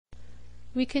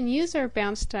We can use our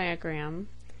bounce diagram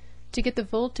to get the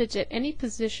voltage at any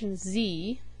position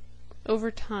z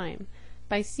over time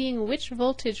by seeing which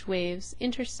voltage waves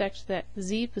intersect that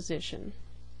z position.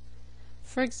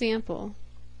 For example,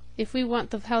 if we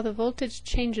want how the voltage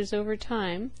changes over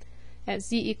time at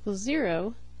z equals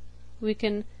 0, we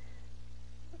can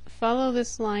follow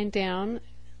this line down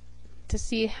to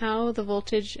see how the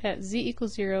voltage at z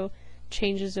equals 0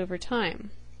 changes over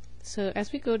time. So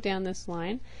as we go down this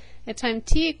line, at time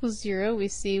t equals 0 we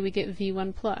see we get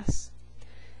V1 plus.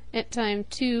 At time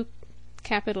 2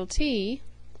 capital T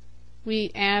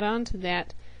we add on to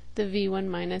that the V1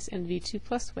 minus and V2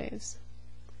 plus waves,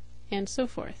 and so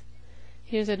forth.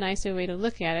 Here's a nicer way to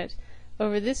look at it.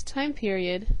 Over this time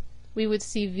period we would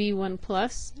see V1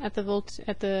 plus at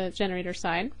the generator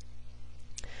side.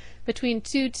 Between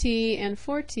 2t and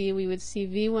 4t we would see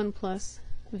V1 plus,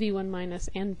 V1 minus,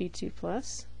 and V2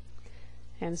 plus,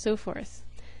 and so forth.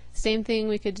 Same thing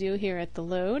we could do here at the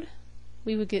load.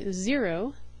 We would get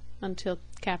 0 until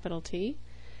capital T.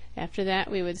 After that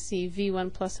we would see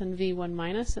V1 plus and V1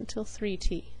 minus until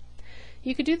 3t.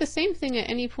 You could do the same thing at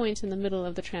any point in the middle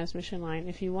of the transmission line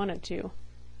if you wanted to.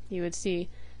 You would see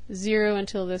 0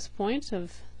 until this point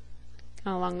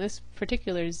along this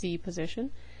particular z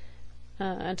position,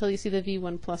 until you see the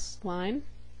V1 plus line,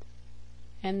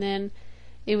 and then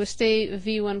it would stay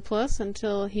V1 plus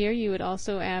until here you would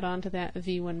also add on to that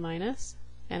V1 minus,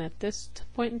 and at this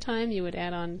point in time you would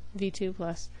add on V2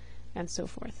 plus, and so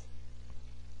forth.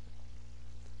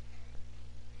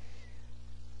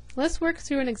 Let's work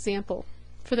through an example.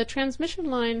 For the transmission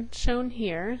line shown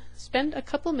here, spend a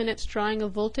couple minutes drawing a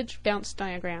voltage bounce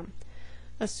diagram.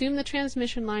 Assume the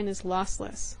transmission line is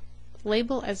lossless.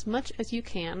 Label as much as you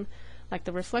can, like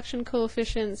the reflection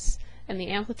coefficients and the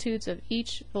amplitudes of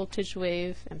each voltage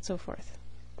wave, and so forth.